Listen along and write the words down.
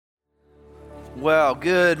Well,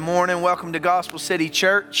 good morning. Welcome to Gospel City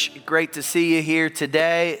Church. Great to see you here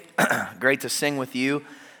today. Great to sing with you.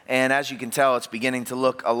 And as you can tell, it's beginning to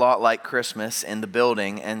look a lot like Christmas in the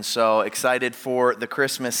building. And so excited for the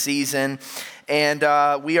Christmas season. And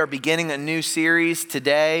we are beginning a new series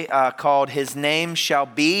today called His Name Shall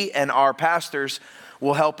Be. And our pastors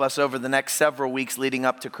will help us over the next several weeks leading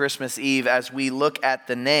up to Christmas Eve as we look at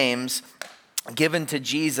the names given to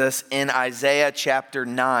Jesus in Isaiah chapter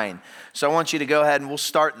 9. So I want you to go ahead and we'll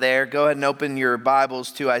start there. Go ahead and open your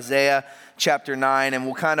Bibles to Isaiah chapter 9, and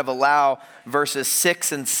we'll kind of allow verses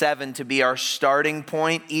 6 and 7 to be our starting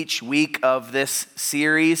point each week of this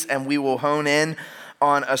series, and we will hone in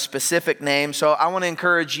on a specific name. So I want to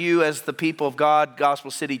encourage you as the people of God, Gospel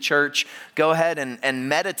City Church, go ahead and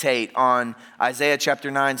meditate on Isaiah chapter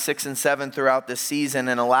 9, 6 and 7 throughout this season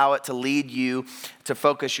and allow it to lead you to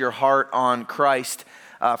focus your heart on Christ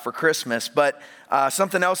for Christmas. But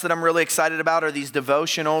something else that I'm really excited about are these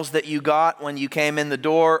devotionals that you got when you came in the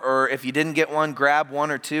door, or if you didn't get one, grab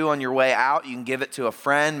one or two on your way out. You can give it to a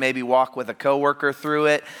friend, maybe walk with a coworker through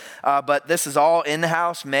it. But this is all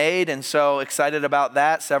in-house made, and so excited about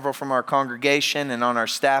that. Several from our congregation and on our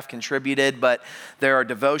staff contributed, but there are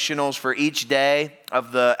devotionals for each day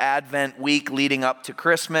of the Advent week leading up to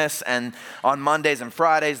Christmas. And on Mondays and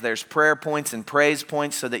Fridays, there's prayer points and praise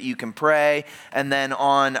points so that you can pray. And then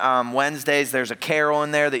on Wednesdays, there's a carol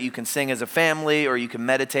in there that you can sing as a family, or you can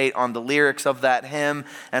meditate on the lyrics of that hymn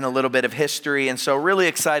and a little bit of history. And so really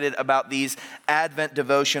excited about these Advent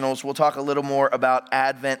devotionals. We'll talk a little more about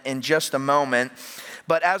Advent in just a moment.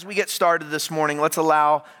 But as we get started this morning, let's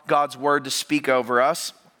allow God's word to speak over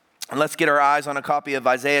us. And let's get our eyes on a copy of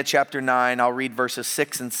Isaiah chapter 9. I'll read verses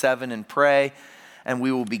 6 and 7 and pray, and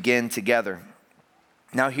we will begin together.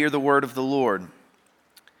 Now hear the word of the Lord.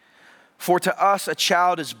 For to us a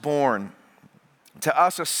child is born, to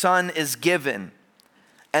us a son is given,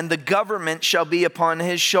 and the government shall be upon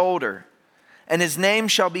his shoulder. And his name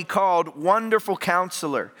shall be called Wonderful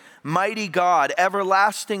Counselor, Mighty God,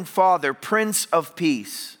 Everlasting Father, Prince of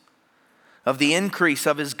Peace. Of the increase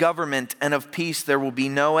of his government and of peace there will be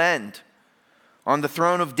no end. On the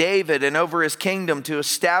throne of David and over his kingdom, to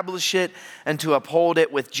establish it and to uphold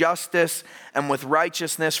it with justice and with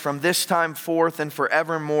righteousness from this time forth and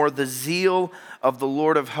forevermore. The zeal of the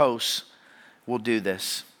Lord of hosts will do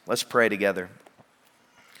this. Let's pray together.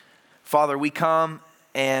 Father, we come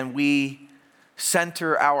and we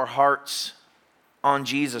center our hearts on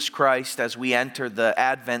Jesus Christ as we enter the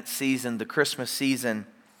Advent season, the Christmas season.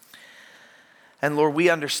 And Lord, we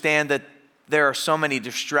understand that there are so many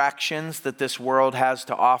distractions that this world has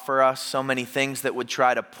to offer us, so many things that would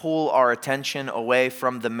try to pull our attention away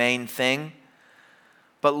from the main thing.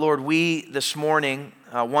 But Lord, we this morning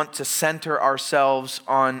want to center ourselves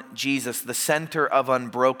on Jesus, the center of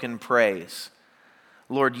unbroken praise.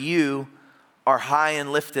 Lord, you are high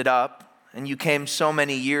and lifted up, and you came so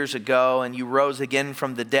many years ago, and you rose again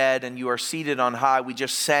from the dead, and you are seated on high. We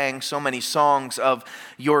just sang so many songs of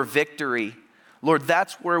your victory. Lord,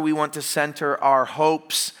 that's where we want to center our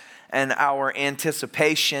hopes and our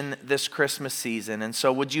anticipation this Christmas season. And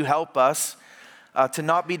so would you help us to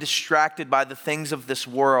not be distracted by the things of this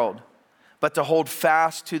world, but to hold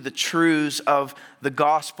fast to the truths of the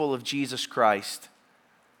gospel of Jesus Christ.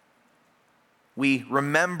 We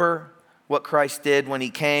remember what Christ did when he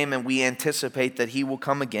came, and we anticipate that he will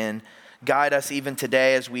come again. Guide us even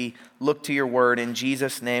today as we look to your word. In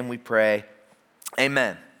Jesus' name we pray.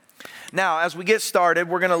 Amen. Now, as we get started,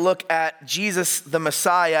 we're going to look at Jesus the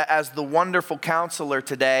Messiah as the wonderful counselor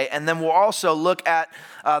today, and then we'll also look at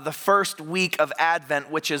the first week of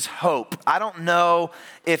Advent, which is hope. I don't know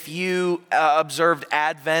if you observed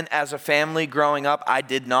Advent as a family growing up. I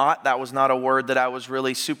did not. That was not a word that I was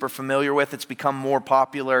really super familiar with. It's become more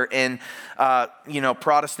popular in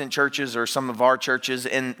Protestant churches or some of our churches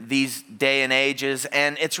in these day and ages,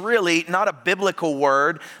 and it's really not a biblical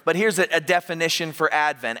word, but here's a definition for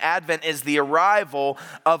Advent. Advent is the arrival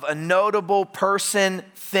of a notable person,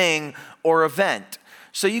 thing, or event.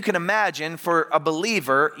 So you can imagine for a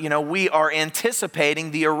believer, we are anticipating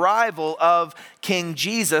the arrival of King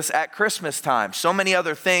Jesus at Christmas time. So many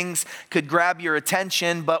other things could grab your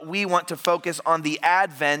attention, but we want to focus on the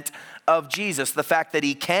advent of Jesus, the fact that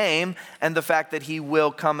he came and the fact that he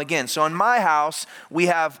will come again. So in my house, we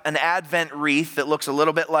have an Advent wreath that looks a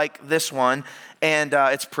little bit like this one, and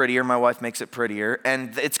it's prettier. My wife makes it prettier,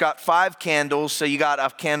 and it's got 5 candles. So you got a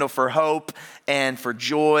candle for hope and for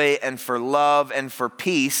joy and for love and for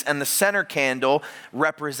peace, and the center candle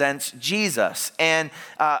represents Jesus. And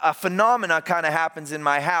a phenomena kind of happens in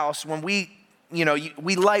my house when we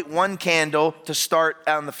we light one candle to start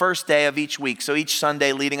on the first day of each week. So each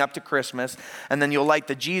Sunday leading up to Christmas, and then you'll light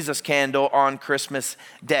the Jesus candle on Christmas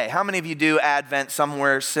Day. How many of you do Advent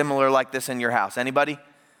somewhere similar like this in your house? Anybody?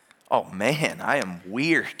 Oh man, I am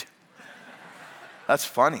weird. That's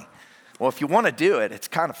funny. Well, if you want to do it, it's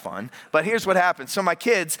kind of fun. But here's what happens. So my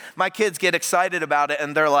kids get excited about it,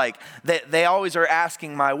 and they're like, they always are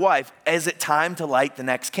asking my wife, is it time to light the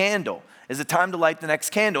next candle? Is it time to light the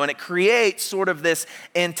next candle? And it creates sort of this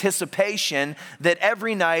anticipation that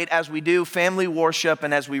every night as we do family worship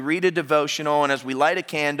and as we read a devotional and as we light a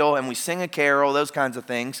candle and we sing a carol, those kinds of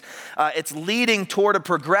things, it's leading toward a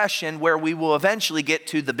progression where we will eventually get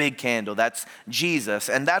to the big candle. That's Jesus.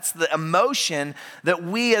 And that's the emotion that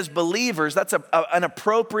we as believers, that's an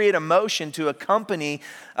appropriate emotion to accompany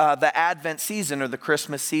the Advent season or the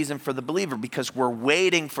Christmas season for the believer, because we're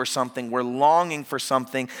waiting for something, we're longing for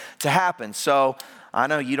something to happen. So I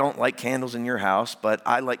know you don't light candles in your house, but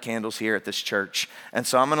I light candles here at this church. And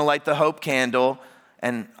so I'm going to light the hope candle,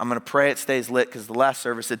 and I'm going to pray it stays lit, because the last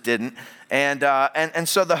service it didn't. And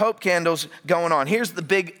so the hope candle's going on. Here's the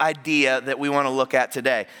big idea that we want to look at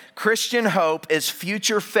today. Christian hope is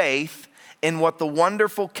future faith in what the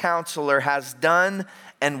wonderful Counselor has done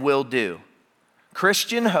and will do.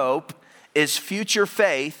 Christian hope is future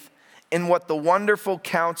faith in what the wonderful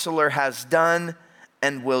Counselor has done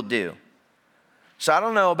and will do. So I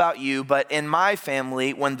don't know about you, but in my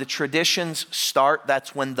family, when the traditions start,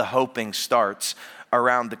 that's when the hoping starts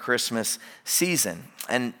around the Christmas season.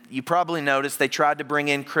 And you probably noticed they tried to bring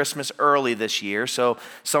in Christmas early this year. So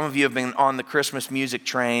some of you have been on the Christmas music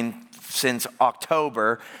train since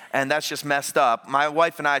October, and that's just messed up. My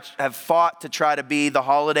wife and I have fought to try to be the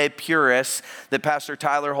holiday purists that Pastor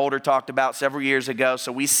Tyler Holder talked about several years ago.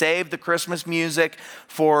 So we saved the Christmas music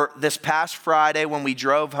for this past Friday when we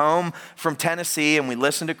drove home from Tennessee, and we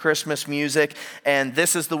listened to Christmas music. And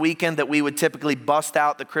this is the weekend that we would typically bust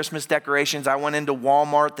out the Christmas decorations. I went into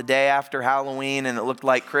Walmart the day after Halloween, and it looked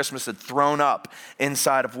like Christmas had thrown up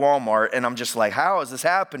inside of Walmart. And I'm just like, how is this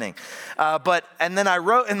happening? And then I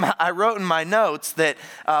wrote in my notes that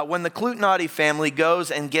when the Clutnati family goes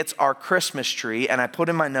and gets our Christmas tree, and I put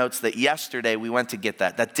in my notes that yesterday we went to get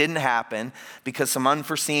that. That didn't happen because some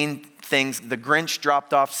unforeseen things. The Grinch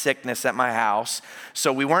dropped off sickness at my house,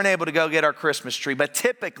 so we weren't able to go get our Christmas tree. But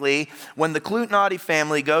typically, when the Clutnati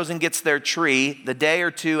family goes and gets their tree the day or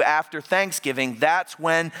two after Thanksgiving, that's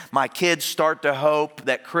when my kids start to hope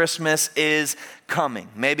that Christmas is coming.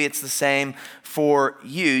 Maybe it's the same for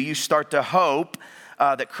you. You start to hope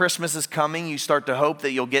that Christmas is coming. You start to hope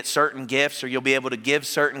that you'll get certain gifts, or you'll be able to give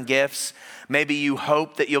certain gifts. Maybe you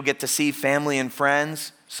hope that you'll get to see family and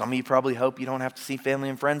friends. Some of you probably hope you don't have to see family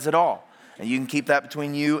and friends at all. And you can keep that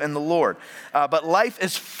between you and the Lord. But life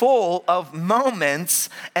is full of moments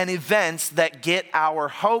and events that get our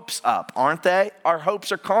hopes up, aren't they? Our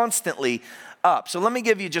hopes are constantly up. So let me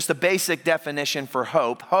give you just a basic definition for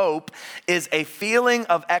hope. Hope is a feeling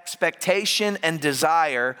of expectation and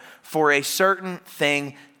desire for a certain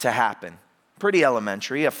thing to happen. Pretty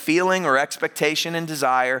elementary, a feeling or expectation and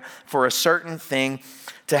desire for a certain thing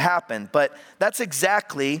to happen. But that's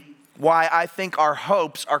exactly why I think our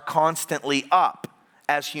hopes are constantly up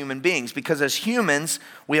as human beings. Because as humans,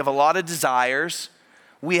 we have a lot of desires,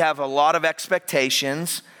 we have a lot of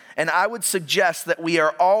expectations, and I would suggest that we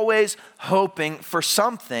are always hoping for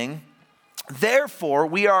something. Therefore,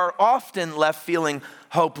 we are often left feeling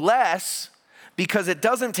hopeless, because it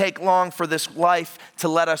doesn't take long for this life to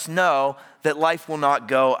let us know that life will not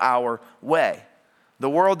go our way. The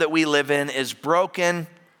world that we live in is broken.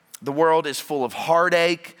 The world is full of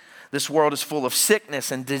heartache. This world is full of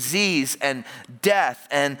sickness and disease and death.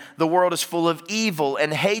 And the world is full of evil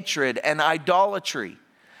and hatred and idolatry.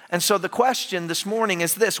 And so the question this morning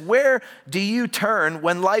is this: where do you turn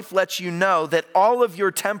when life lets you know that all of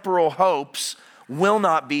your temporal hopes will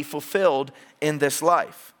not be fulfilled in this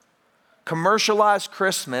life? Commercialized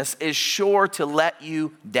Christmas is sure to let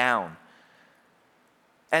you down.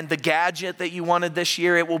 And the gadget that you wanted this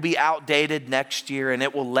year, it will be outdated next year, and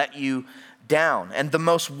it will let you down. And the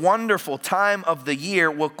most wonderful time of the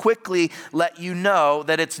year will quickly let you know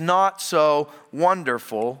that it's not so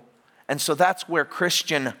wonderful. And so that's where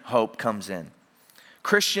Christian hope comes in.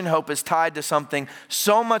 Christian hope is tied to something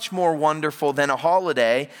so much more wonderful than a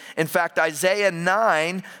holiday. In fact, Isaiah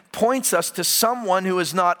 9 points us to someone who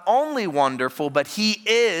is not only wonderful, but he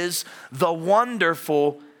is the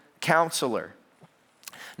wonderful Counselor.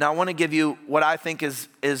 Now, I want to give you what I think is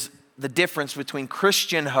the difference between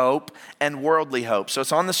Christian hope and worldly hope. So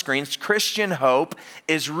it's on the screens. Christian hope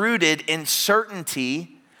is rooted in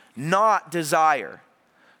certainty, not desire.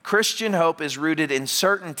 Christian hope is rooted in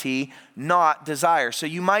certainty, not desire. So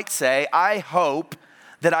you might say, I hope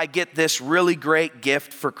that I get this really great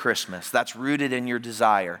gift for Christmas. That's rooted in your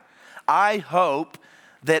desire. I hope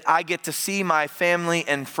that I get to see my family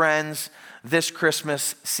and friends this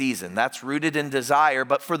Christmas season. That's rooted in desire.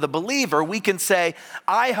 But for the believer, we can say,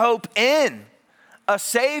 I hope in a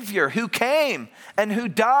Savior who came and who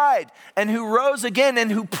died and who rose again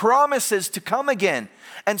and who promises to come again.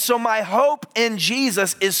 And so my hope in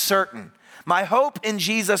Jesus is certain. My hope in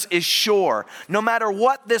Jesus is sure. No matter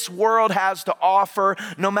what this world has to offer,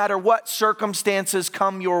 no matter what circumstances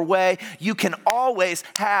come your way, you can always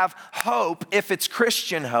have hope if it's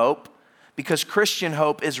Christian hope, because Christian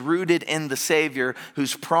hope is rooted in the Savior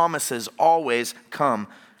whose promises always come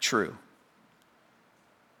true.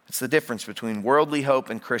 It's the difference between worldly hope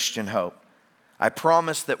and Christian hope. I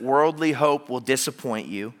promise that worldly hope will disappoint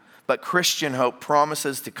you, but Christian hope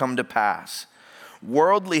promises to come to pass.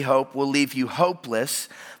 Worldly hope will leave you hopeless,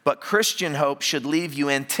 but Christian hope should leave you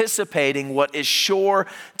anticipating what is sure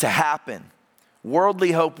to happen.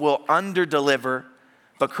 Worldly hope will underdeliver,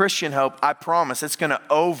 but Christian hope, I promise, it's going to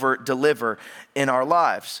over-deliver in our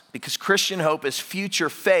lives, because Christian hope is future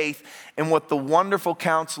faith in what the wonderful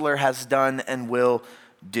Counselor has done and will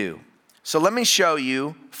do. So let me show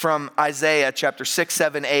you from Isaiah chapter 6,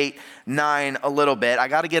 7, 8, 9 a little bit. I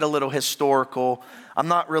got to get a little historical. I'm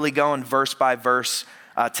not really going verse by verse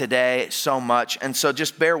today so much, and so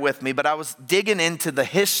just bear with me. But I was digging into the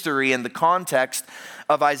history and the context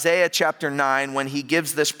of Isaiah chapter 9 when he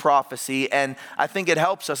gives this prophecy, and I think it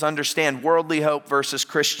helps us understand worldly hope versus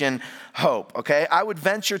Christian hope, okay? I would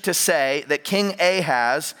venture to say that King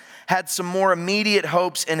Ahaz had some more immediate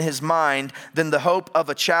hopes in his mind than the hope of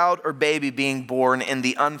a child or baby being born in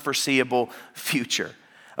the unforeseeable future.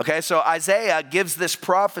 Okay, so Isaiah gives this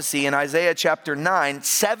prophecy in Isaiah chapter 9,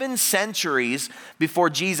 7 centuries before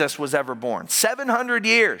Jesus was ever born. 700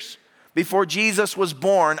 years before Jesus was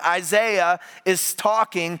born, Isaiah is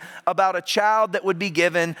talking about a child that would be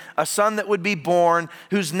given, a son that would be born,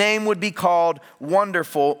 whose name would be called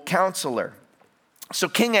Wonderful Counselor. So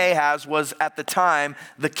King Ahaz was at the time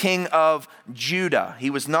the king of Judah. He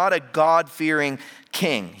was not a God-fearing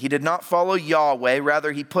king. He did not follow Yahweh.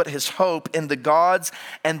 Rather, he put his hope in the gods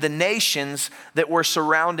and the nations that were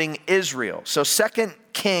surrounding Israel. So 2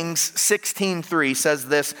 Kings 16:3 says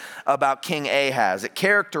this about King Ahaz. It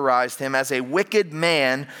characterized him as a wicked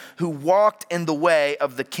man who walked in the way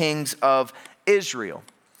of the kings of Israel.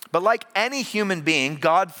 But like any human being,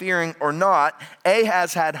 God-fearing or not,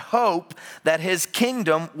 Ahaz had hope that his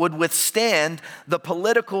kingdom would withstand the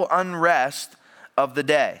political unrest of the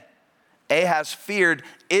day. Ahaz feared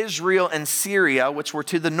Israel and Syria, which were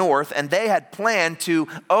to the north, and they had planned to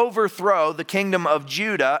overthrow the kingdom of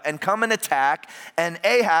Judah and come and attack, and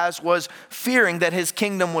Ahaz was fearing that his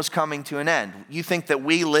kingdom was coming to an end. You think that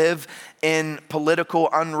we live in political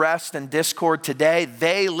unrest and discord today?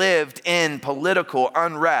 They lived in political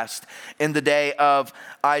unrest in the day of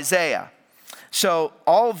Isaiah. So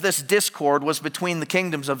all of this discord was between the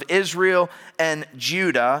kingdoms of Israel and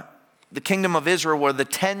Judah. The kingdom of Israel were the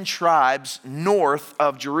 10 tribes north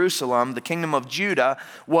of Jerusalem. The kingdom of Judah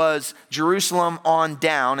was Jerusalem on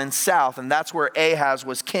down and south, and that's where Ahaz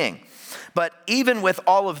was king. But even with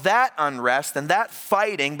all of that unrest and that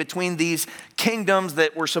fighting between these kingdoms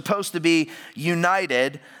that were supposed to be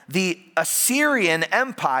united, the Assyrian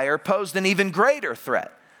Empire posed an even greater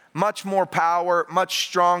threat. Much more power, much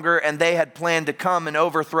stronger, and they had planned to come and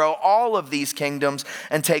overthrow all of these kingdoms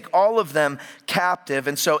and take all of them captive.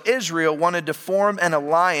 And so Israel wanted to form an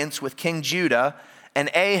alliance with King Judah, and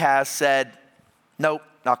Ahaz said, nope,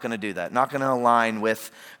 not going to do that. Not going to align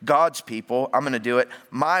with God's people. I'm going to do it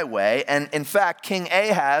my way. And in fact, King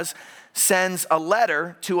Ahaz sends a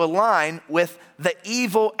letter to align with the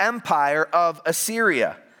evil empire of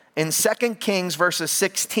Assyria. In 2 Kings verses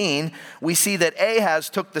 16, we see that Ahaz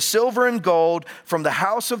took the silver and gold from the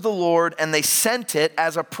house of the Lord, and they sent it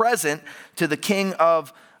as a present to the king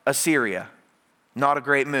of Assyria. Not a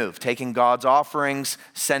great move, taking God's offerings,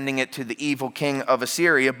 sending it to the evil king of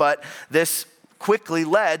Assyria. But this quickly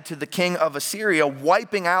led to the king of Assyria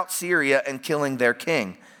wiping out Syria and killing their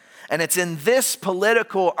king. And it's in this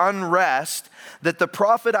political unrest that the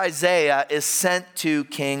prophet Isaiah is sent to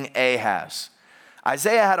King Ahaz.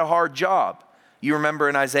 Isaiah had a hard job. You remember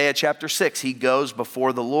in Isaiah chapter 6, he goes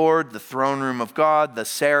before the Lord, the throne room of God, the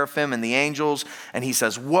seraphim and the angels, and he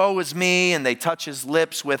says, woe is me, and they touch his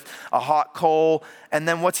lips with a hot coal. And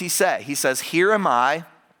then what's he say? He says, here am I,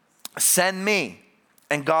 send me.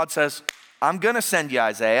 And God says, I'm going to send you,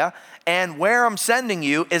 Isaiah, and where I'm sending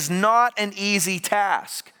you is not an easy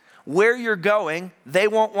task. where you're going, they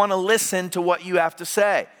won't want to listen to what you have to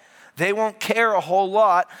say. They won't care a whole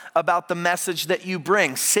lot about the message that you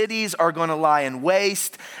bring. Cities are going to lie in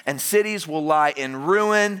waste, and cities will lie in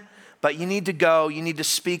ruin. But you need to go, you need to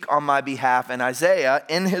speak on my behalf. And Isaiah,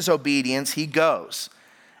 in his obedience, he goes.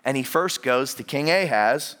 And he first goes to King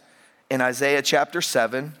Ahaz in Isaiah chapter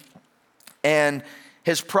 7. And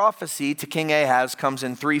his prophecy to King Ahaz comes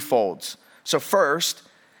in three folds. So first,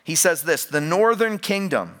 he says this: the northern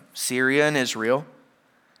kingdom, Syria and Israel,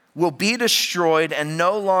 will be destroyed and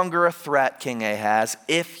no longer a threat, King Ahaz,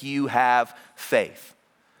 if you have faith.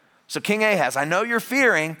 So King Ahaz, I know you're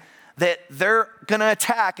fearing that they're going to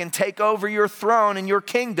attack and take over your throne and your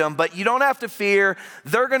kingdom, but you don't have to fear.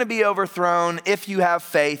 They're going to be overthrown if you have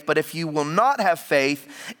faith. But if you will not have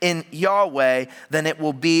faith in Yahweh, then it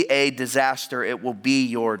will be a disaster. It will be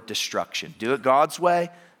your destruction. Do it God's way,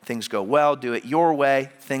 things go well. Do it your way,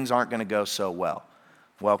 things aren't going to go so well.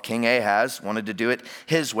 Well, King Ahaz wanted to do it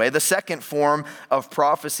his way. The second form of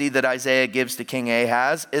prophecy that Isaiah gives to King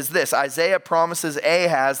Ahaz is this. Isaiah promises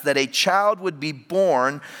Ahaz that a child would be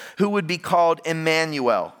born who would be called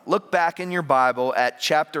Emmanuel. Look back in your Bible at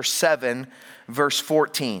chapter 7, verse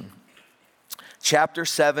 14. Chapter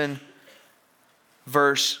 7,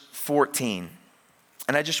 verse 14.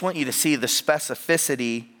 And I just want you to see the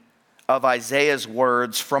specificity of Isaiah's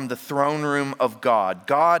words from the throne room of God.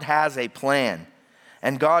 God has a plan.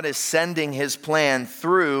 And God is sending his plan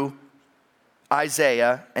through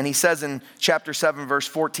Isaiah. And he says in chapter 7, verse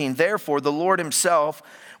 14, therefore the Lord himself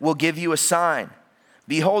will give you a sign.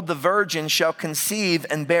 Behold, the virgin shall conceive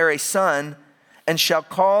and bear a son, and shall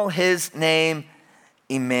call his name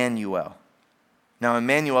Emmanuel. Now,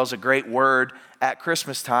 Emmanuel is a great word at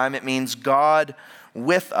Christmas time. It means God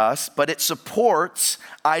with us, but it supports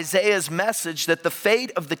Isaiah's message that the fate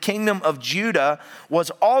of the kingdom of Judah was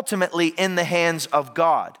ultimately in the hands of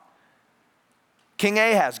God. King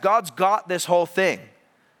Ahaz, God's got this whole thing.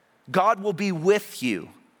 God will be with you.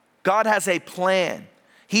 God has a plan.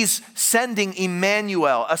 He's sending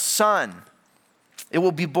Emmanuel, a son. It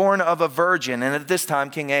will be born of a virgin. And at this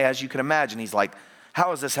time, King Ahaz, you can imagine, he's like,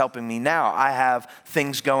 how is this helping me now? I have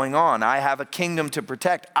things going on. I have a kingdom to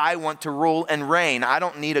protect. I want to rule and reign. I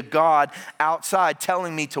don't need a God outside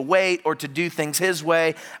telling me to wait or to do things his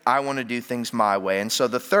way. I want to do things my way. And so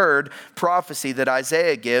the third prophecy that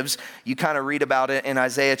Isaiah gives, you kind of read about it in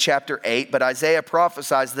Isaiah chapter 8, but Isaiah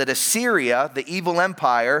prophesies that Assyria, the evil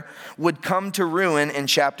empire, would come to ruin in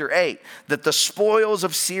chapter 8, that the spoils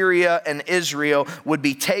of Syria and Israel would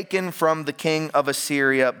be taken from the king of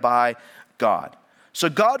Assyria by God. So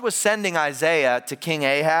God was sending Isaiah to King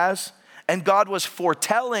Ahaz, and God was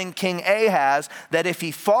foretelling King Ahaz that if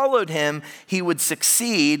he followed him, he would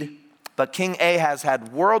succeed. But King Ahaz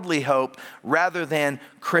had worldly hope rather than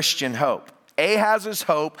Christian hope. Ahaz's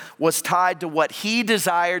hope was tied to what he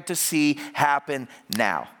desired to see happen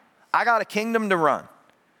now. I got a kingdom to run.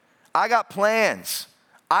 I got plans.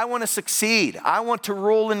 I want to succeed. I want to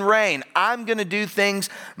rule and reign. I'm going to do things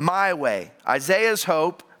my way. Ahaz's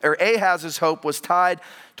hope was tied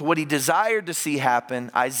to what he desired to see happen.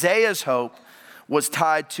 Isaiah's hope was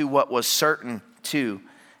tied to what was certain to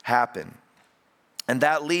happen. And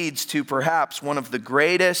that leads to perhaps one of the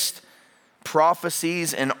greatest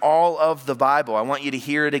prophecies in all of the Bible. I want you to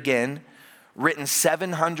hear it again. Written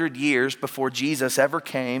 700 years before Jesus ever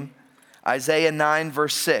came. Isaiah 9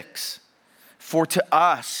 verse 6. For to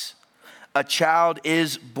us a child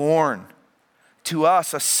is born. To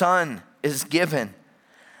us a son is given.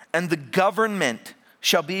 And the government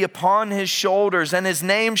shall be upon his shoulders, and his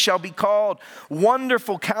name shall be called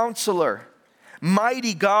Wonderful Counselor,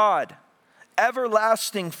 Mighty God,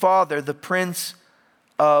 Everlasting Father, the Prince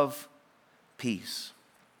of Peace.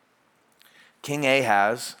 King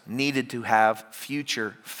Ahaz needed to have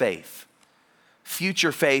future faith.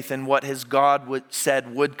 Future faith in what his God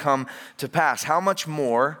said would come to pass. How much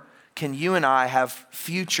more can you and I have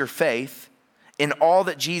future faith in all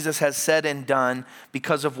that Jesus has said and done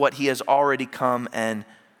because of what he has already come and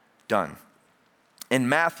done? In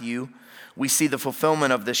Matthew, we see the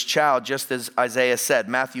fulfillment of this child just as Isaiah said.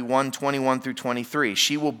 Matthew 1:21 through 23.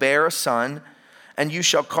 She will bear a son, and you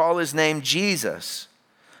shall call his name Jesus,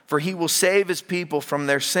 for he will save his people from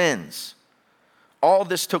their sins. All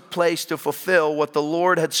this took place to fulfill what the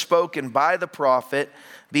Lord had spoken by the prophet.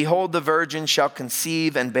 Behold, the virgin shall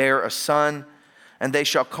conceive and bear a son, and they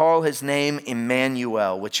shall call his name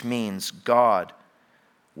Emmanuel, which means God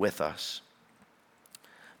with us.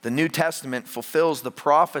 The New Testament fulfills the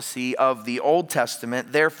prophecy of the Old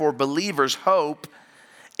Testament. Therefore, believers hope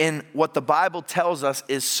in what the Bible tells us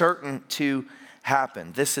is certain to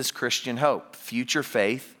happen. This is Christian hope, future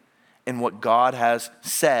faith in what God has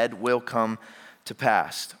said will come to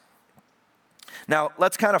pass. Now,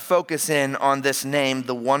 let's kind of focus in on this name,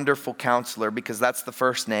 the Wonderful Counselor, because that's the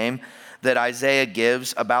first name that Isaiah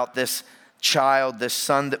gives about this child, this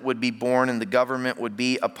son that would be born, and the government would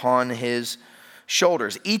be upon his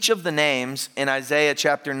shoulders. Each of the names in Isaiah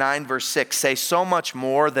chapter 9, verse 6 say so much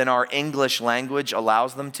more than our English language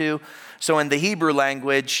allows them to. So in the Hebrew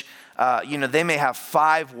language, they may have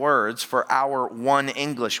 5 words for our one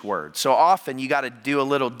English word. So often you got to do a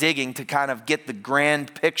little digging to kind of get the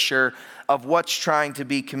grand picture of what's trying to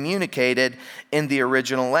be communicated in the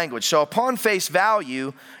original language. So upon face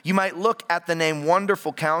value, you might look at the name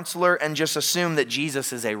Wonderful Counselor and just assume that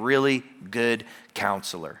Jesus is a really good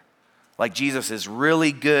counselor. Like Jesus is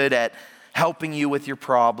really good at helping you with your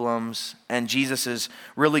problems, and Jesus is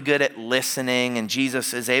really good at listening, and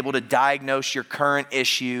Jesus is able to diagnose your current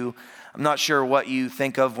issue. I'm not sure what you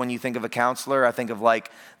think of when you think of a counselor. I think of like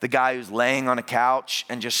the guy who's laying on a couch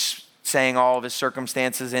and just saying all of his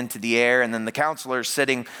circumstances into the air, and then the counselor is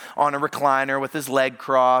sitting on a recliner with his leg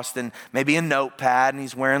crossed and maybe a notepad, and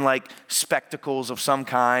he's wearing like spectacles of some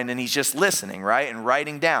kind, and he's just listening, right? And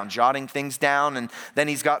writing down, jotting things down, and then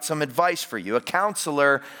he's got some advice for you. A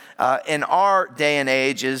counselor in our day and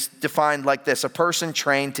age is defined like this: a person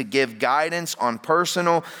trained to give guidance on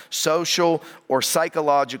personal, social, or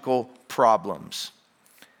psychological problems.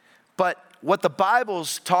 But what the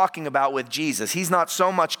Bible's talking about with Jesus, he's not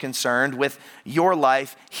so much concerned with your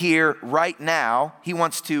life here right now. He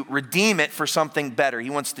wants to redeem it for something better. He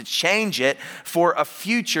wants to change it for a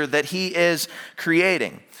future that he is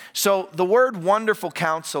creating. So the word Wonderful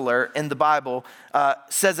Counselor in the Bible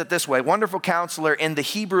says it this way. Wonderful Counselor in the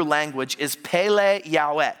Hebrew language is Pele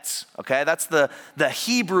Yawetz. Okay, that's the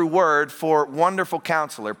Hebrew word for Wonderful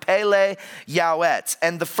Counselor, Pele Yawetz.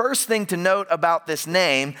 And the first thing to note about this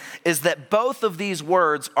name is that both of these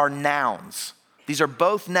words are nouns. These are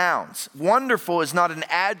both nouns. Wonderful is not an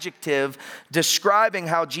adjective describing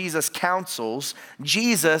how Jesus counsels.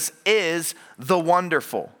 Jesus is the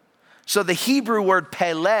wonderful. So the Hebrew word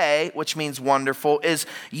Pele, which means wonderful, is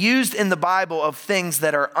used in the Bible of things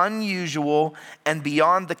that are unusual and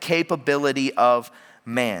beyond the capability of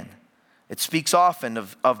man. It speaks often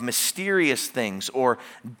of mysterious things or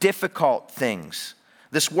difficult things.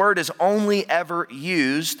 This word is only ever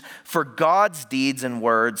used for God's deeds and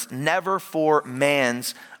words, never for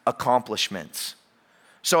man's accomplishments.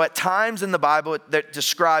 So at times in the Bible that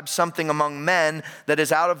describes something among men that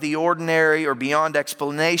is out of the ordinary or beyond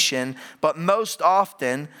explanation, but most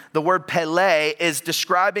often the word Pele is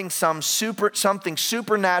describing something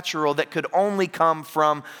supernatural that could only come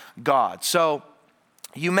from God. So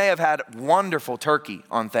you may have had wonderful turkey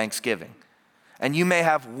on Thanksgiving, and you may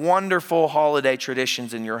have wonderful holiday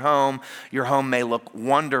traditions in your home. Your home may look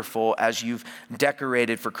wonderful as you've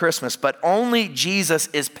decorated for Christmas, but only Jesus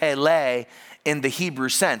is Pele in the Hebrew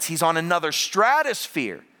sense. He's on another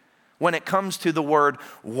stratosphere when it comes to the word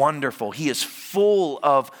wonderful. He is full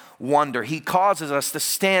of wonder. He causes us to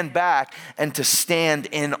stand back and to stand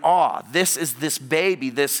in awe. This is this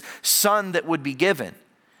baby, this son that would be given.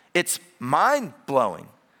 It's mind-blowing.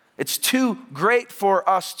 It's too great for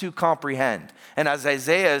us to comprehend. And as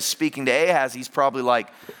Isaiah is speaking to Ahaz, he's probably like,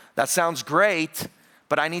 that sounds great,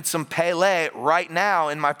 but I need some Pele right now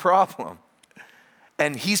in my problem.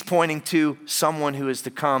 And he's pointing to someone who is to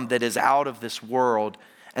come that is out of this world,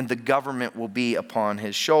 and the government will be upon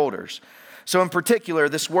his shoulders. So in particular,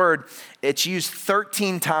 this word, it's used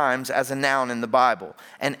 13 times as a noun in the Bible.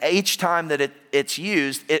 And each time that it's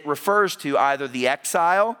used, it refers to either the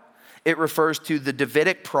exile, it refers to the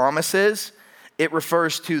Davidic promises, it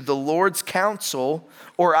refers to the Lord's counsel,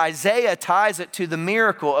 or Isaiah ties it to the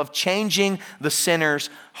miracle of changing the sinner's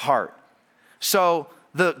heart. So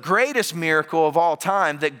the greatest miracle of all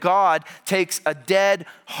time, that God takes a dead,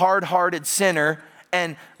 hard-hearted sinner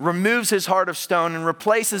and removes his heart of stone and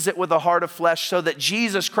replaces it with a heart of flesh so that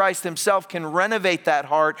Jesus Christ himself can renovate that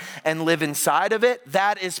heart and live inside of it,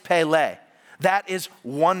 that is Pele. That is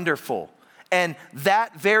wonderful. And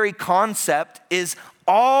that very concept is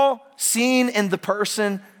all seen in the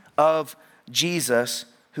person of Jesus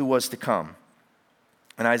who was to come.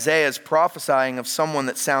 And Isaiah is prophesying of someone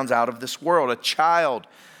that sounds out of this world. A child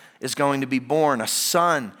is going to be born. A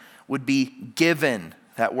son would be given.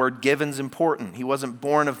 That word given is important. He wasn't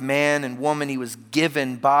born of man and woman. He was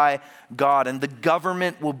given by God. And the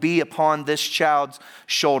government will be upon this child's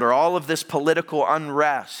shoulder. All of this political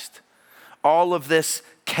unrest, all of this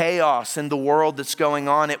chaos in the world that's going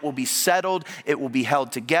on, it will be settled. It will be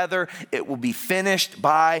held together. It will be finished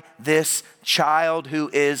by this child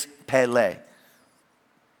who is Pele.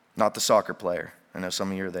 Not the soccer player. I know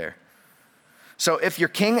some of you are there. So if you're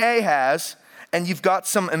King Ahaz and you've got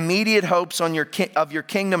some immediate hopes on of your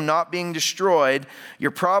kingdom not being destroyed, you're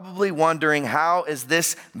probably wondering, how is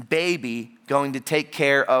this baby going to take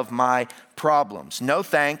care of my problems? No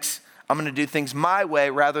thanks. I'm going to do things my way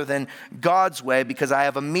rather than God's way because I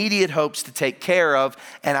have immediate hopes to take care of.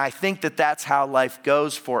 And I think that that's how life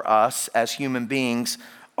goes for us as human beings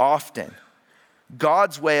often.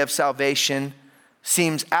 God's way of salvation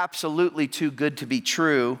seems absolutely too good to be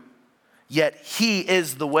true, yet He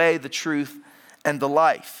is the way, the truth, and the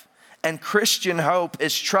life. And Christian hope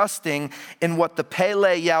is trusting in what the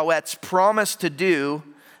Pele Yahweh's promised to do,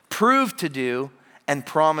 proved to do, and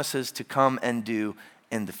promises to come and do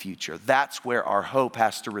in the future. That's where our hope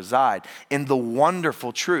has to reside, in the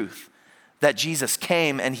wonderful truth that Jesus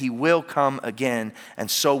came and He will come again. And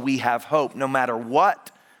so we have hope no matter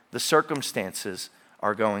what the circumstances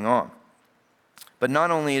are going on. But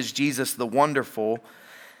not only is Jesus the wonderful,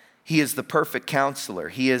 He is the perfect counselor.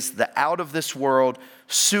 He is the out of this world,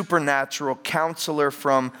 supernatural counselor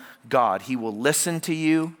from God. He will listen to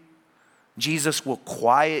you. Jesus will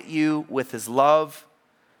quiet you with His love.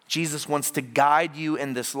 Jesus wants to guide you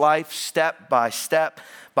in this life step by step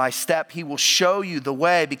by step. He will show you the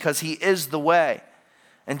way because He is the way.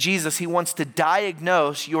 And Jesus, He wants to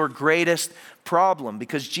diagnose your greatest problem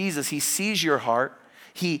because Jesus, He sees your heart.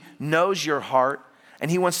 He knows your heart. And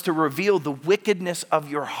He wants to reveal the wickedness of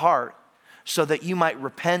your heart so that you might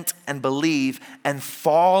repent and believe and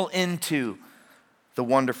fall into the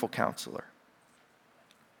wonderful counselor.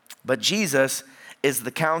 But Jesus is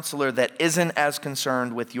the counselor that isn't as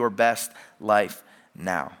concerned with your best life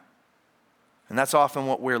now. And that's often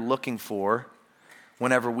what we're looking for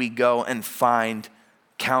whenever we go and find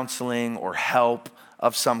counseling or help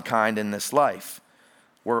of some kind in this life.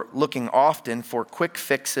 We're looking often for quick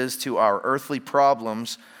fixes to our earthly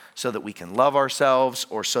problems so that we can love ourselves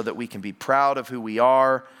or so that we can be proud of who we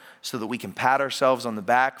are, so that we can pat ourselves on the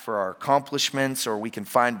back for our accomplishments, or we can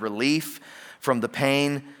find relief from the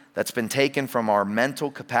pain that's been taken from our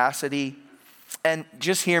mental capacity. And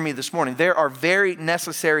just hear me this morning. There are very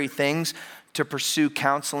necessary things to pursue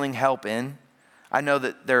counseling help in. I know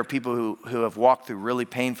that there are people who have walked through really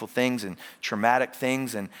painful things and traumatic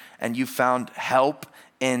things, and you've found help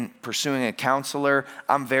in pursuing a counselor.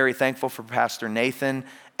 I'm very thankful for Pastor Nathan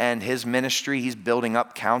and his ministry. He's building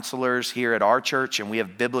up counselors here at our church, and we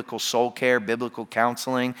have biblical soul care, biblical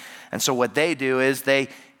counseling. And so what they do is they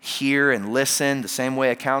hear and listen the same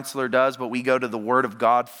way a counselor does, but we go to the Word of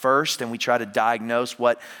God first and we try to diagnose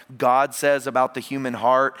what God says about the human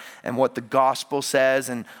heart and what the gospel says.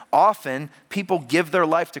 And often people give their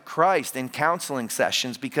life to Christ in counseling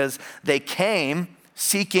sessions because they came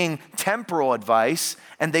seeking temporal advice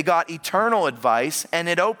and they got eternal advice, and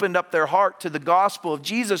it opened up their heart to the gospel of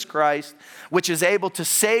Jesus Christ, which is able to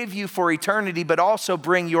save you for eternity, but also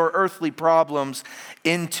bring your earthly problems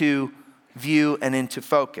into view and into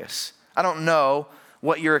focus. I don't know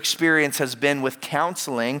what your experience has been with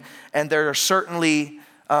counseling, and there are certainly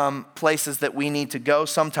places that we need to go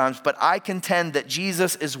sometimes, but I contend that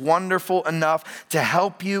Jesus is wonderful enough to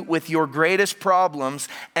help you with your greatest problems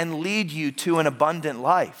and lead you to an abundant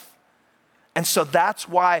life. And so that's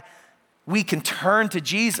why we can turn to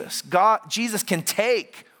Jesus. Jesus can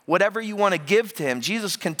take whatever you want to give to Him.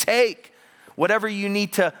 Jesus can take whatever you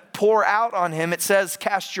need to pour out on Him. It says,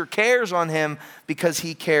 cast your cares on Him because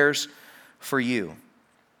He cares for you.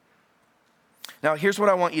 Now, here's what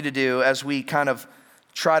I want you to do as we kind of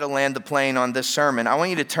try to land the plane on this sermon. I want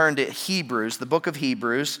you to turn to Hebrews, the book of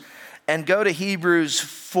Hebrews, and go to Hebrews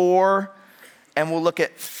 4, and we'll look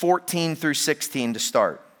at 14 through 16 to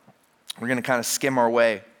start. We're going to kind of skim our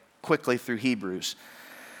way quickly through Hebrews.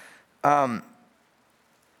 I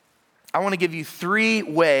want to give you 3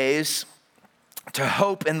 ways to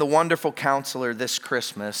hope in the wonderful counselor this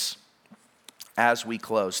Christmas as we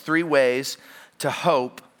close. 3 ways to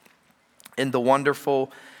hope in the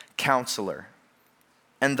wonderful counselor.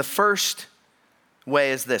 And the first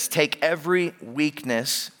way is this: take every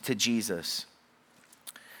weakness to Jesus.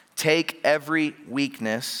 Take every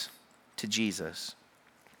weakness to Jesus.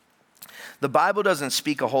 The Bible doesn't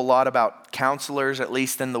speak a whole lot about counselors, at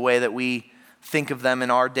least in the way that we think of them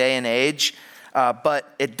in our day and age.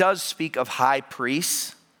 But it does speak of high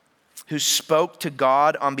priests who spoke to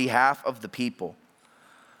God on behalf of the people.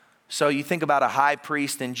 So you think about a high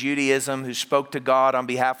priest in Judaism who spoke to God on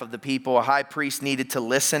behalf of the people. A high priest needed to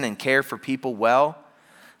listen and care for people well.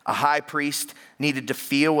 A high priest needed to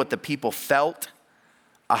feel what the people felt.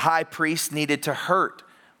 A high priest needed to hurt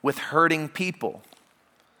with hurting people.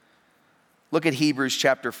 Look at Hebrews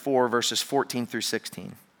chapter 4, verses 14 through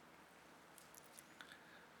 16.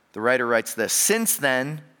 The writer writes this: "Since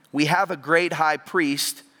then we have a great high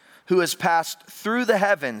priest who has passed through the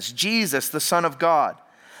heavens, Jesus, the Son of God.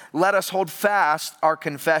 Let us hold fast our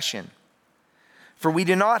confession. For we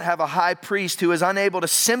do not have a high priest who is unable to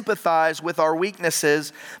sympathize with our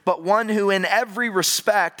weaknesses, but one who in every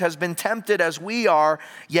respect has been tempted as we are,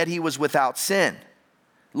 yet he was without sin.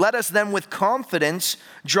 Let us then with confidence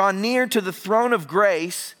draw near to the throne of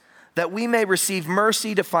grace, that we may receive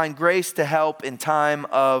mercy to find grace to help in time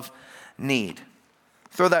of need.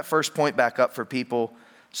 Throw that first point back up for people.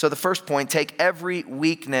 So the first point, take every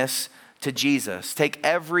weakness to Jesus. Take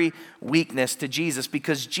every weakness to Jesus,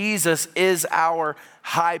 because Jesus is our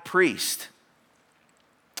high priest.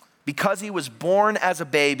 Because he was born as a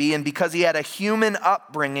baby and because he had a human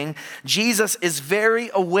upbringing, Jesus is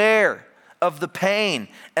very aware of the pain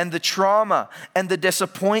and the trauma and the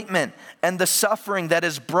disappointment and the suffering that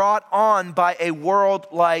is brought on by a world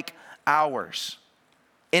like ours.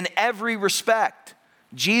 In every respect,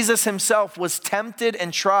 Jesus himself was tempted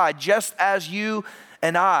and tried just as you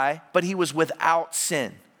and I, but he was without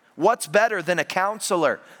sin. What's better than a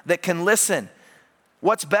counselor that can listen?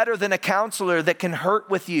 What's better than a counselor that can hurt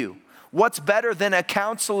with you? What's better than a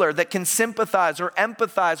counselor that can sympathize or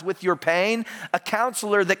empathize with your pain? A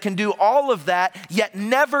counselor that can do all of that, yet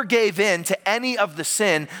never gave in to any of the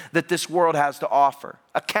sin that this world has to offer.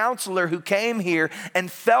 A counselor who came here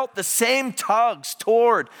and felt the same tugs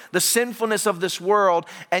toward the sinfulness of this world,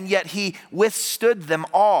 and yet he withstood them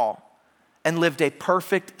all and lived a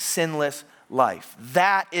perfect, sinless life.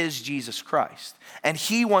 That is Jesus Christ. And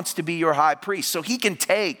he wants to be your high priest. So he can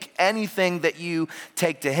take anything that you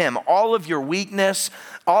take to him. All of your weakness,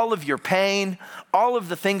 all of your pain, all of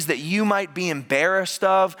the things that you might be embarrassed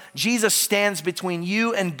of. Jesus stands between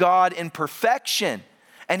you and God in perfection.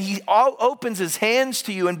 And he opens his hands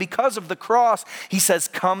to you. And because of the cross, he says,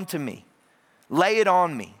 come to me. Lay it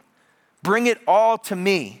on me. Bring it all to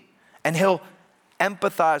me. And he'll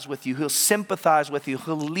empathize with you. He'll sympathize with you.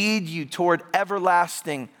 He'll lead you toward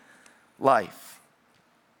everlasting life.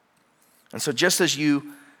 And so just as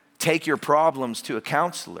you take your problems to a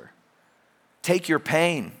counselor, take your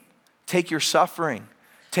pain, take your suffering,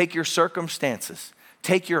 take your circumstances,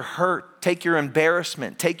 take your hurt, take your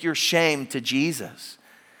embarrassment, take your shame to Jesus.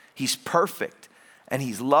 He's perfect and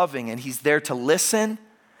he's loving and he's there to listen.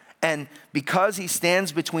 And because he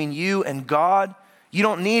stands between you and God, you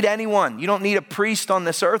don't need anyone. You don't need a priest on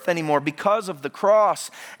this earth anymore because of the cross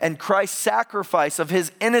and Christ's sacrifice of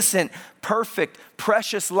his innocent, perfect,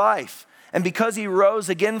 precious life. And because he rose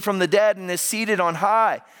again from the dead and is seated on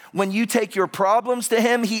high, when you take your problems to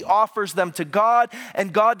him, he offers them to God.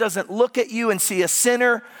 And God doesn't look at you and see a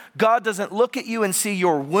sinner. God doesn't look at you and see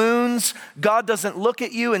your wounds. God doesn't look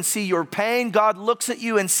at you and see your pain. God looks at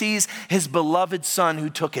you and sees his beloved Son who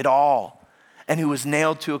took it all and who was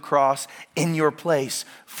nailed to a cross in your place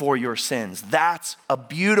for your sins. That's a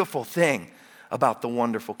beautiful thing about the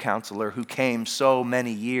wonderful counselor who came so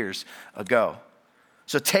many years ago.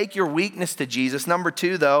 So take your weakness to Jesus. Number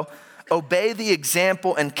 2, though, obey the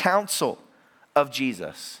example and counsel of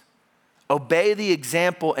Jesus. Obey the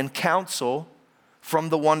example and counsel from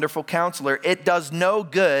the wonderful counselor. It does no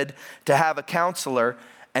good to have a counselor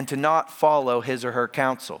and to not follow his or her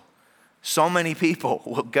counsel. So many people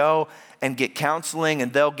will go and get counseling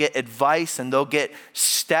and they'll get advice and they'll get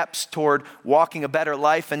steps toward walking a better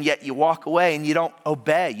life, and yet you walk away and you don't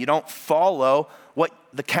obey. You don't follow what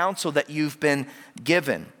the counsel that you've been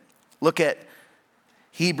given. Look at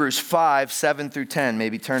Hebrews 5, 7 through 10.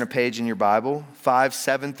 Maybe turn a page in your Bible. 5,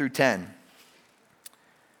 7 through 10.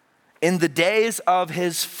 In the days of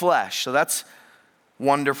his flesh. So that's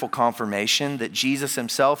wonderful confirmation that Jesus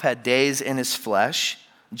himself had days in his flesh.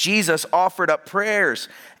 Jesus offered up prayers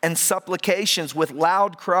and supplications with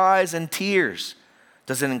loud cries and tears.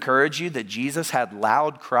 Does it encourage you that Jesus had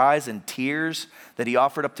loud cries and tears that he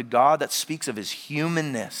offered up to God? That speaks of his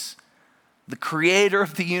humanness. The creator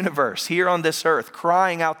of the universe here on this earth,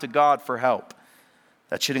 crying out to God for help.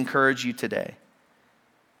 That should encourage you today.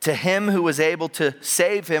 To him who was able to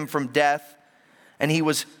save him from death, and he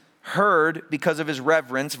was heard because of his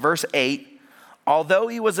reverence. Verse 8, although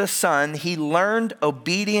he was a son, he learned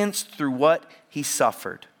obedience through what he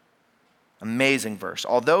suffered. Amazing verse.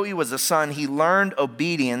 Although he was a son, he learned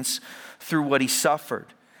obedience through what he suffered.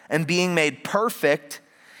 And being made perfect,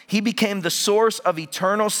 he became the source of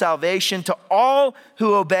eternal salvation to all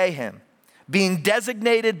who obey him, being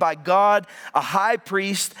designated by God a high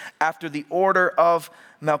priest after the order of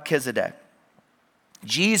Melchizedek.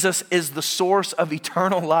 Jesus is the source of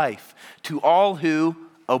eternal life to all who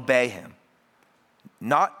obey him.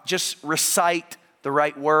 Not just recite the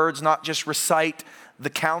right words, not just recite the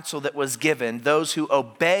counsel that was given, those who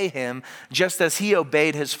obey him, just as he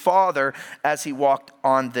obeyed his Father as he walked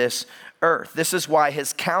on this earth. This is why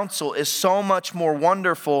his counsel is so much more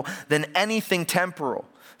wonderful than anything temporal.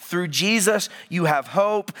 Through Jesus, you have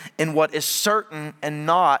hope in what is certain and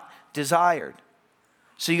not desired.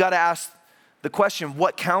 So you got to ask the question,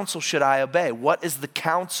 what counsel should I obey? What is the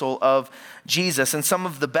counsel of Jesus? And some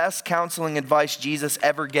of the best counseling advice Jesus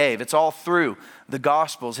ever gave. It's all through the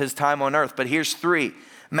Gospels, his time on earth. But here's three.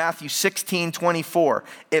 Matthew 16:24.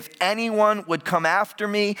 If anyone would come after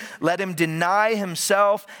me, let him deny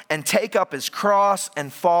himself and take up his cross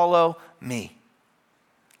and follow me.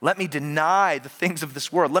 Let me deny the things of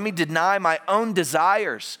this world. Let me deny my own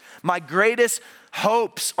desires, my greatest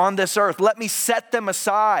hopes on this earth. Let me set them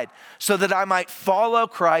aside so that I might follow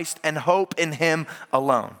Christ and hope in him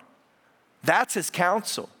alone. That's his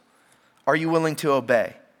counsel. Are you willing to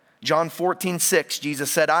obey? John 14:6,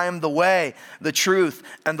 Jesus said, I am the way, the truth,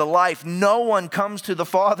 and the life. No one comes to the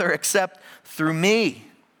Father except through me.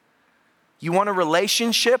 You want a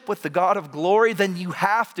relationship with the God of glory? Then you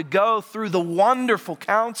have to go through the wonderful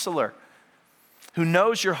counselor who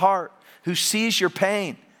knows your heart, who sees your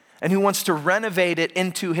pain, and who wants to renovate it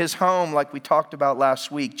into his home like we talked about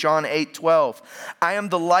last week. John 8:12, I am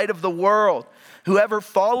the light of the world. Whoever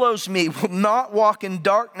follows me will not walk in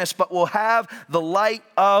darkness, but will have the light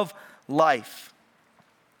of life.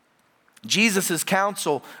 Jesus'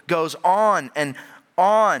 counsel goes on, and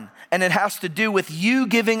it has to do with you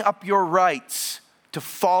giving up your rights to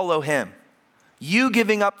follow him. You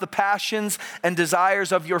giving up the passions and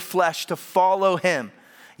desires of your flesh to follow him.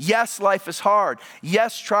 Yes, life is hard.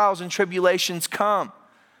 Yes, trials and tribulations come.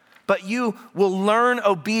 But you will learn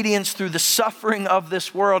obedience through the suffering of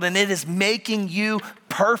this world, and it is making you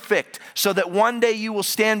perfect so that one day you will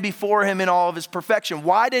stand before him in all of his perfection.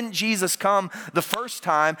 Why didn't Jesus come the first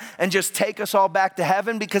time and just take us all back to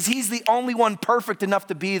heaven? Because he's the only one perfect enough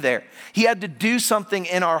to be there. He had to do something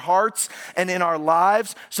in our hearts and in our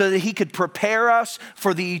lives so that he could prepare us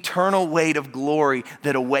for the eternal weight of glory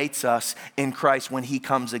that awaits us in Christ when he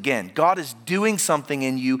comes again. God is doing something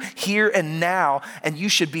in you here and now, and you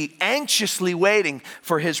should be anxiously waiting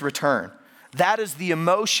for his return. That is the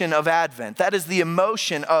emotion of Advent. That is the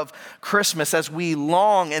emotion of Christmas as we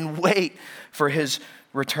long and wait for his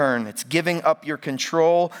return. It's giving up your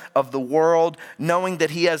control of the world, knowing that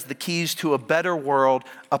he has the keys to a better world,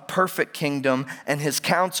 a perfect kingdom, and his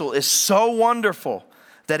counsel is so wonderful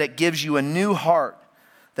that it gives you a new heart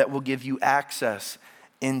that will give you access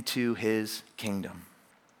into his kingdom.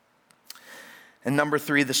 And number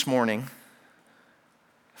 3 this morning,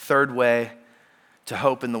 third way to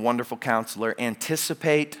hope in the wonderful counselor,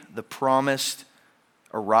 anticipate the promised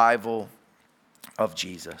arrival of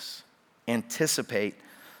Jesus. Anticipate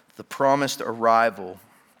the promised arrival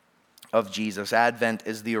of Jesus. Advent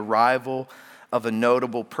is the arrival of a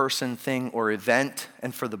notable person, thing, or event.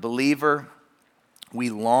 And for the believer, we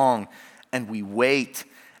long and we wait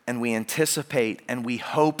and we anticipate and we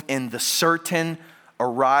hope in the certain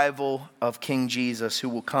arrival of King Jesus, who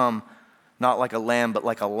will come not like a lamb, but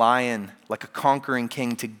like a lion, like a conquering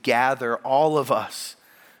king, to gather all of us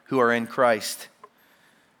who are in Christ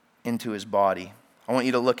into his body. I want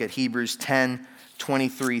you to look at Hebrews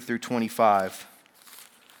 10:23 through 25.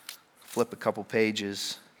 Flip a couple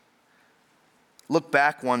pages. Look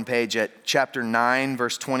back one page at chapter 9,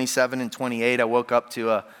 verse 27 and 28. I woke up to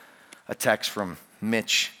a text from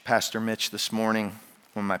Mitch, Pastor Mitch, this morning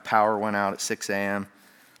when my power went out at 6 a.m.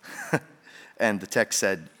 And the text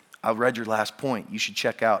said, I read your last point. You should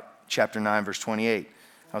check out chapter 9, verse 28.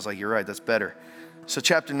 I was like, you're right, that's better. So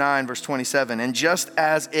chapter 9, verse 27, and just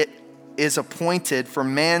as it is appointed for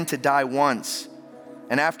man to die once,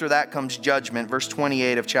 and after that comes judgment, verse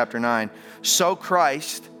 28 of chapter 9, so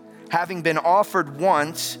Christ, having been offered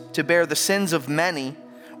once to bear the sins of many,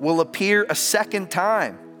 will appear a second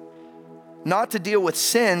time, not to deal with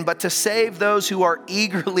sin, but to save those who are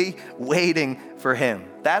eagerly waiting for him.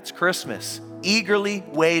 That's Christmas. Eagerly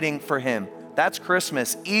waiting for him. That's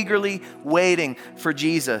Christmas. Eagerly waiting for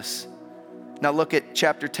Jesus. Now look at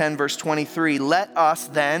chapter 10, verse 23. Let us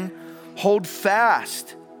then hold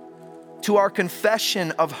fast to our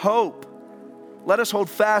confession of hope. Let us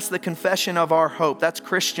hold fast the confession of our hope. That's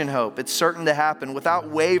Christian hope. It's certain to happen without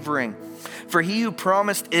wavering. For he who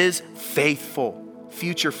promised is faithful.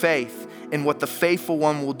 Future faith in what the faithful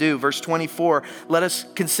one will do. Verse 24, let us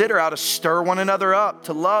consider how to stir one another up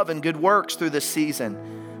to love and good works through this season.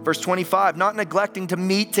 Verse 25, not neglecting to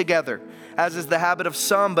meet together, as is the habit of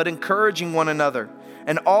some, but encouraging one another.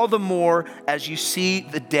 And all the more as you see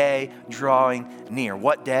the day drawing near.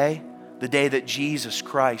 What day? The day that Jesus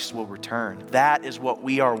Christ will return. That is what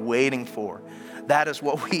we are waiting for. That is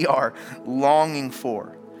what we are longing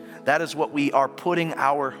for. That is what we are putting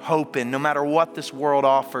our hope in. No matter what this world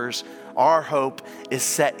offers, our hope is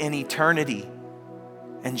set in eternity,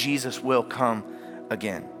 and Jesus will come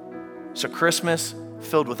again. So Christmas,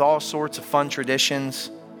 filled with all sorts of fun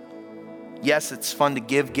traditions. Yes, it's fun to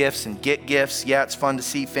give gifts and get gifts. Yeah, it's fun to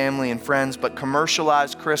see family and friends, but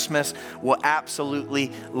commercialized Christmas will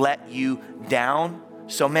absolutely let you down.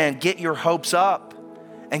 So man, get your hopes up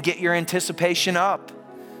and get your anticipation up,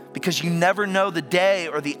 because you never know the day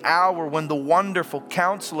or the hour when the wonderful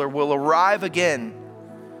counselor will arrive again,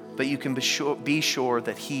 but you can be sure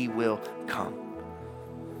that he will come.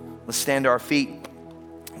 Let's stand to our feet.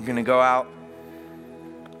 We're going to go out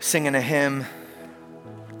singing a hymn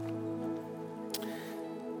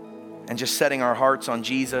and just setting our hearts on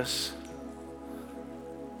Jesus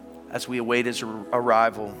as we await his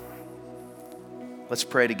arrival. Let's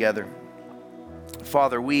pray together.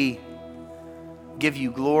 Father, we give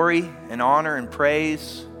you glory and honor and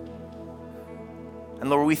praise. And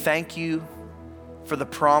Lord, we thank you for the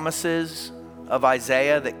promises of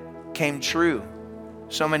Isaiah that came true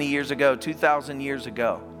so many years ago, 2,000 years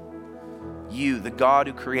ago. You, the God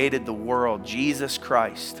who created the world, Jesus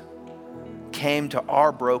Christ, came to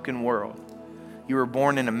our broken world. You were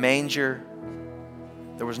born in a manger.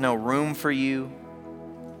 There was no room for you.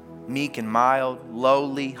 Meek and mild,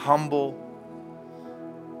 lowly, humble.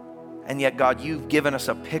 And yet, God, you've given us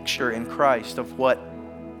a picture in Christ of what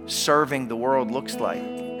serving the world looks like.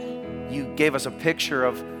 You gave us a picture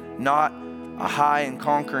of not a high and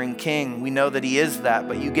conquering king. We know that he is that,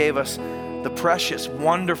 but you gave us the precious,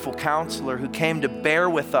 wonderful counselor who came to bear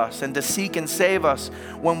with us and to seek and save us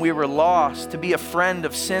when we were lost, to be a friend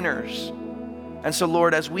of sinners. And so,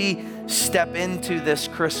 Lord, as we step into this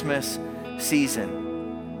Christmas season,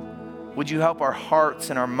 would you help our hearts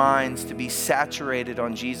and our minds to be saturated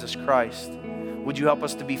on Jesus Christ? Would you help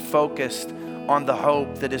us to be focused on the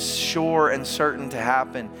hope that is sure and certain to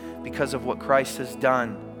happen because of what Christ has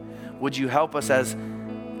done? Would you help us as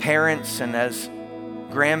parents and as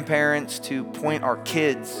grandparents to point our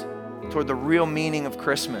kids toward the real meaning of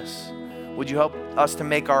Christmas? Would you help us to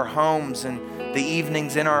make our homes and the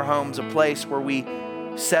evenings in our homes a place where we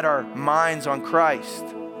set our minds on Christ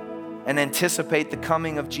and anticipate the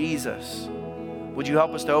coming of Jesus? Would you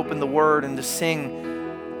help us to open the Word and to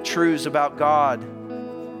sing truths about God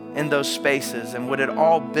in those spaces? And would it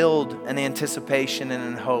all build an anticipation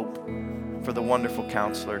and a hope for the wonderful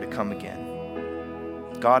counselor to come again?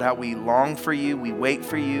 God, how we long for you, we wait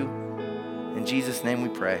for you. In Jesus' name we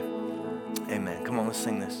pray. Amen. Come on, let's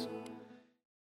sing this.